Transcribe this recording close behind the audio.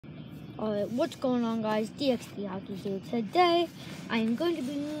Alright, what's going on, guys? DXD Hockey here. Today, I am going to be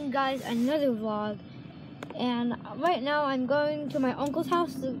bringing you guys another vlog. And right now, I'm going to my uncle's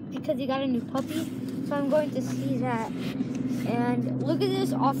house because he got a new puppy. So I'm going to see that. And look at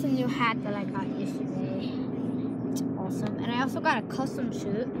this awesome new hat that I got yesterday. It's awesome. And I also got a custom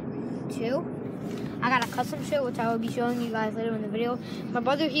shirt, too. I got a custom shirt, which I will be showing you guys later in the video. My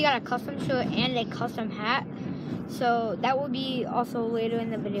brother, he got a custom shirt and a custom hat. So that will be also later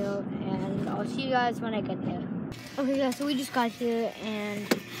in the video, and I'll see you guys when I get there. Okay guys, so we just got here, and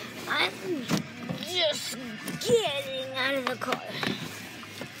I'm just getting out of the car.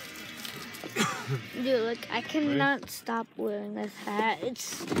 Dude, like, I cannot stop wearing this hat.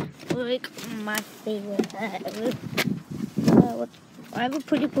 It's like my favorite hat ever. I have a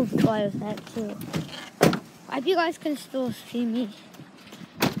pretty cool Flyers hat too. I hope you guys can still see me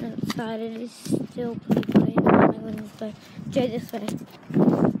outside. It is still pretty bright. Jay, this way.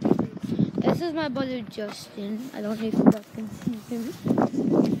 This is my brother Justin. I don't know if you guys can see him.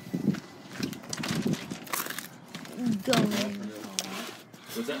 Going.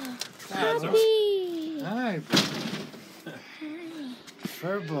 What's that? Happy! Hi.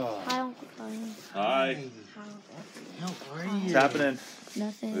 Furball. Hi, Uncle Tony. Hi. How are you? What's happening?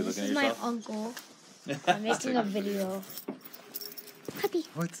 Nothing. Are you This looking is at my yourself? uncle. I'm making a video. Happy.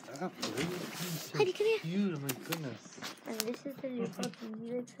 What's up? Happy, come here. Cute. Oh my goodness. And this is the new puppy.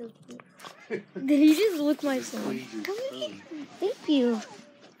 He looks so cute. Did he just lick my phone? Come here. Thank you.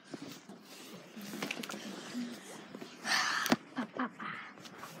 Come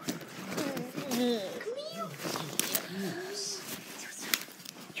here.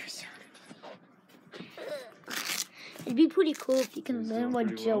 It'd be pretty cool if you can learn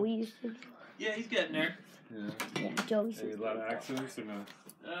what Joey used to do. Yeah, he's getting there. Yeah, Joey used to Maybe a do. lot of accidents or no?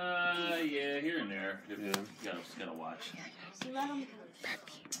 Yeah, here and there. Yeah. You gotta watch.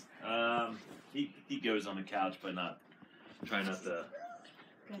 He goes on the couch, but try not to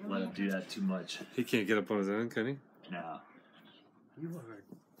let him do that too much. He can't get up on his own, can he? No. You are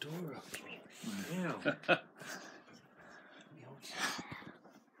adorable. Damn. Oh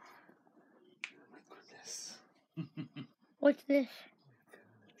my goodness. What's this?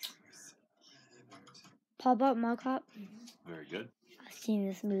 Pop Up Mall Cop? Very good. I've seen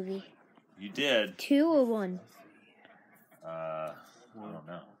this movie. You did. 2 or 1? I don't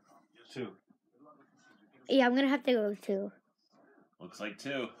know. 2. Yeah, I'm gonna have to go 2. Looks like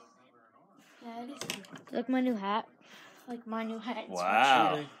 2. Yeah, it is. Like my new hat. Like my new hat and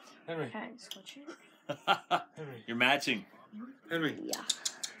Wow. Henry. sweatshirt. Hat and sweatshirt. You're matching. Henry. Yeah.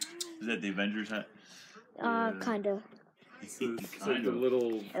 Is that the Avengers hat? Kinda. It's like the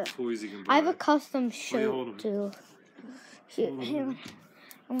little toys you can buy. I have a custom hold 'em? shirt too. Here,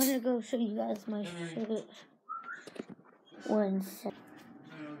 I'm gonna go show you guys my shirt. 1 sec.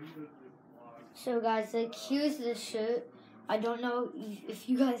 So guys, like, here's the shirt. I don't know if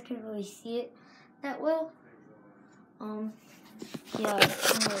you guys can really see it that well. Yeah, I'm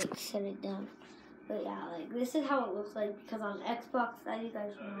gonna like set it down. But yeah, like, this is how it looks like, because on Xbox, as you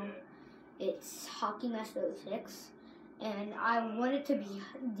guys know, it's Hockey Master 06. And I want it to be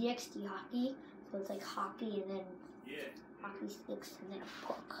DXD Hockey, so it's like hockey and then hockey sticks and then a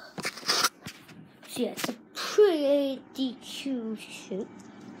puck. So yeah, it's a pretty cute shirt.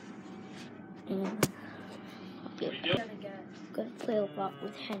 And gonna play a lot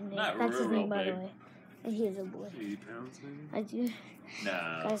with Henry. Not That's his real name, by the big. way. And he's a boy. 80 pounds maybe? I do.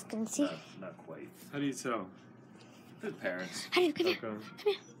 No. Guys can see. Not quite. How do you tell? His parents. Henry, come here. Okay. Come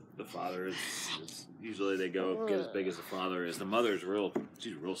here. The father is usually they go get as big as the father is. The mother's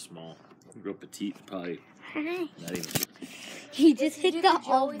she's real small, real petite, probably Hi. not even. He just hit Did the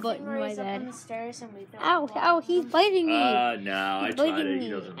Joey off thing button where right he's up on there. the stairs and we don't Ow, walk ow, he's him? biting me. No, I He's tried biting it. me. He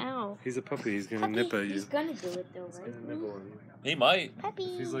doesn't. Ow. He's a puppy. He's gonna Puppy, nip at you. He's gonna do it though, He's right? gonna nibble on you. He might. Puppy.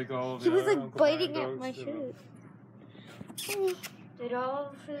 If he's like all of He the was other like Uncle biting Brian at my dogs, you know. shirt.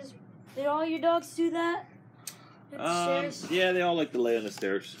 Did all your dogs do that? At the stairs? Yeah, they all like to lay on the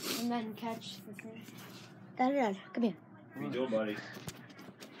stairs. And then catch the thing. Dad, come here. What are you doing, buddy?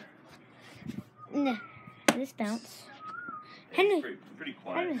 Nah, this bounce. Henry. Pretty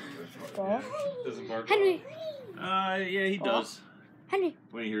quiet. Ball. Doesn't bark. Henry. Yeah, he does. Henry.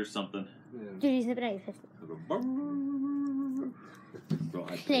 When he hears something. Yeah. Dude, he's nipping at your fist. Real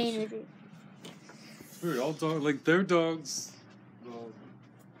high Playing pitch. with it. Weird. All dogs, like their dogs.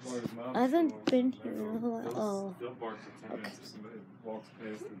 Well, I haven't been here in a while. Oh. They'll bark for 10 minutes if somebody walks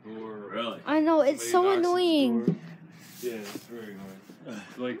past the door. Or Really? I know, it's so somebody knocks at the annoying. door. Yeah, it's very annoying.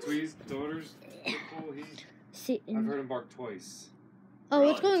 Like Twee's daughters, Nicole, I've Sitting. heard him bark twice. Oh,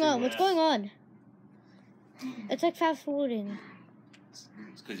 what's Really? going on? Too What's bad. going on? It's like fast forwarding. It's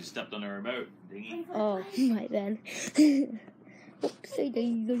because you stepped on the remote, dingy. Oh, my bad. Oopsie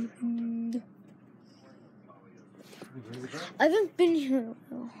daisy. I haven't been here in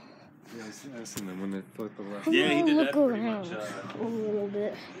a while. Yeah, I've seen them when they flip the left. Yeah, he did Look that pretty around much. a little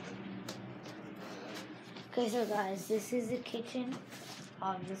bit. Okay, so guys, this is the kitchen,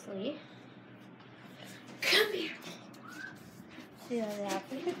 obviously. Come here. See that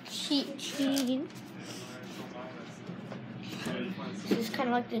cheat sheet. This is kind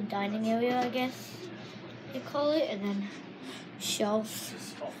of like the dining area, I guess you call it, and then shelves.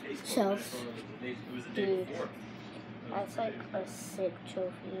 Shelves. Dude, that's like a sick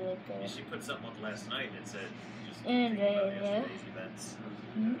trophy right there. She put something up last night and it said just And think about yeah. yesterday's events.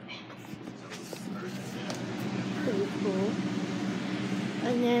 Pretty cool.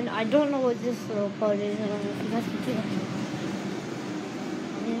 And then I don't know what this little part is. I don't know if you guys can see that.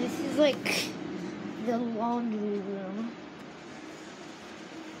 And this is like the laundry room.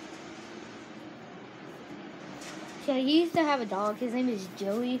 Yeah, he used to have a dog. His name is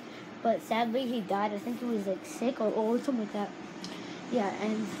Joey, but sadly he died. I think he was like sick or old, something like that. Yeah,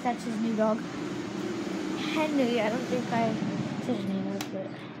 and that's his new dog, Henry. I don't think I said his name, but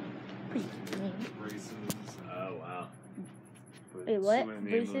pretty cute name. Braces. Oh, wow. But Wait, what? so many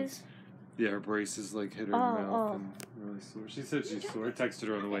names. Braces? Yeah, her braces like hit her Oh, mouth oh. and really sore. She said she's sore. I texted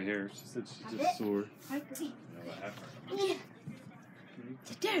her on the way here. She said she's just sore. You know what happened? I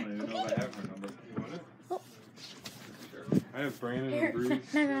don't know if I have her number. You want it? Oh. I have Brandon and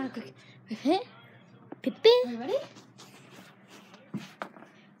Bruce. No, quick. Pippin? Are you ready?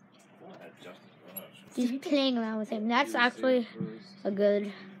 He's playing around with him. That's actually a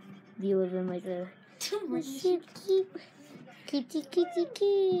good view of him right there. So cute. Kitty, kitty,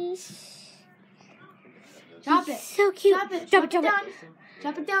 kiss. Drop it. So cute. Drop it. Drop it, Drop drop it it. down.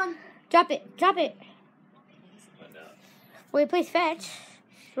 Drop it down. Drop it, drop it. Well, he plays fetch.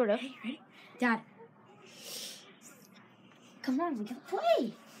 Sort of. Hey, ready? Dad. Come on, we can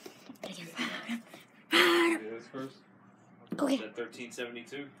play. Yes, first. Okay. Is that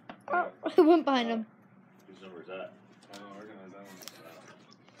 1372? Oh, I went behind him. Whose number is that? I don't recognize that one.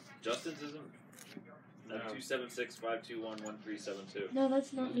 Justin's isn't? No, No. 276-521-1372. No,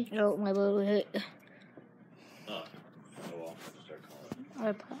 that's not me. Oh, my little hit. Oh, well, I'll start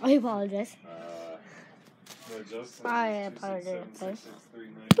calling. I apologize. No, Justin. I apologize.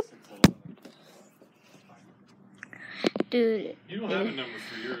 267-663-9611. Dude. You don't have a number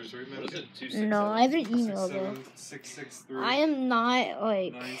for yours, right? What is it? 267? No, I haven't emailed him. 663. I am not,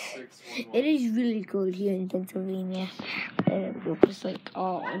 like... 9611. It is really cold here in Pennsylvania. It's like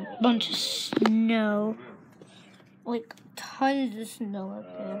a bunch of snow. Like tons of snow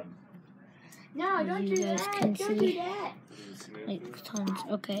up there. No, don't You do guys that. can Don't see. do that. Like tons.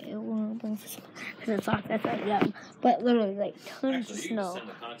 Okay, it won't bring this because it's like that's like yeah. But literally like tons Actually, of you can just snow. send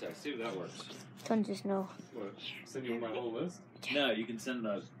the contacts too. That works. Tons of snow. What? Send you my whole list? No, you can send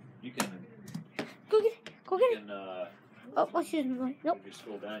the. You can. Go get it. Go You get it. can. Oh, excuse me. Nope. If you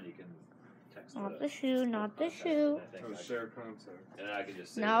scroll down, you can text Not the shoe. Not the contacts, shoe. and I think Oh, I- share contact. And then I can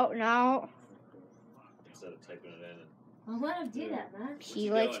just say No, no. instead of typing it in. And, I'll let him do that, man. He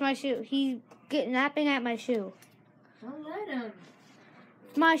you likes doing? my shoe. He's napping at my shoe. Don't let him.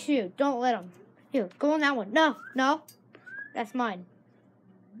 It's my shoe. Don't let him. Here, go on that one. No, no. That's mine.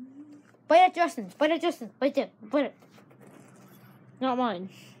 Bite at Justin's. Bite at Justin's. Bite it. Bite it. Not mine.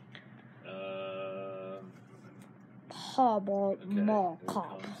 Hobble okay, here mall it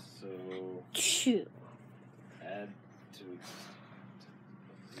cop. comes. So Shoe. add to.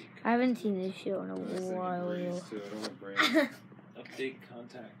 I haven't seen this shoe in a I send you while. Breeze, too. I don't have Brandon. Update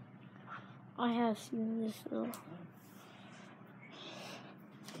contact. I have seen this though.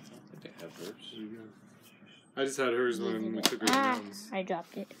 I think I have hers. There you go. I just had hers when we took her rounds. I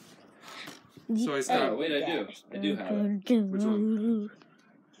dropped it. So I stopped. Oh, wait, I do. I do have it. Which one?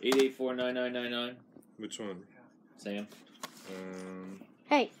 884-9999. Which one? Sam.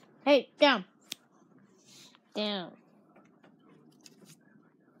 Hey, down. Down.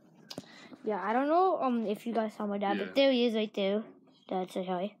 Yeah, I don't know if you guys saw my dad, Yeah. but there he is right there. Dad, say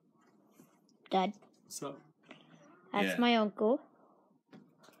hi. Dad, What's up? that's Yeah. my uncle.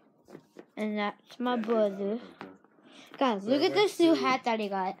 And that's my brother. Guys, look at this new hat that he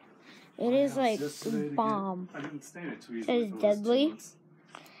got. It is like bomb. I didn't stay at Tweez. It is deadly.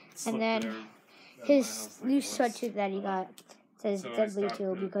 And then his new sweatshirt that he got says Deadly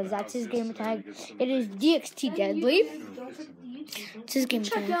too because that's his gamer tag. It is DXT Deadly. Don't forget the YouTube. It's his gamer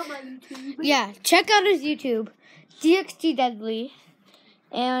Check tag. out my YouTube. Yeah, check out his YouTube, DXT Deadly,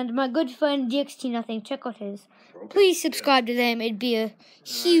 and my good friend DXT Nothing. Check out his. Please subscribe to them. It'd be a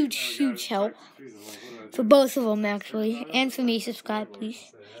huge help. For both of them, actually. And for me, subscribe,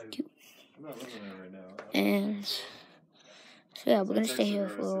 please. I'm not living there right now. And so yeah, we're gonna stay here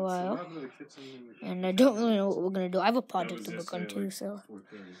for a while. And I don't really know what we're gonna do. I have a project to work on too, so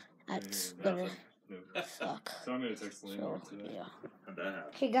that's gonna suck. So I'm gonna text the So landlord today. yeah. How'd that happen?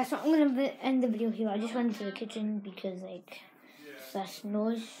 Okay, guys, so I'm gonna end the video here. I just went into the kitchen because like less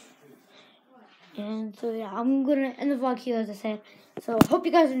noise. And so yeah, I'm gonna end the vlog here, as I said. So hope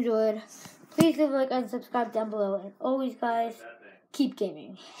you guys enjoyed. Please leave a like and subscribe down below. And always, guys, keep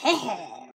gaming.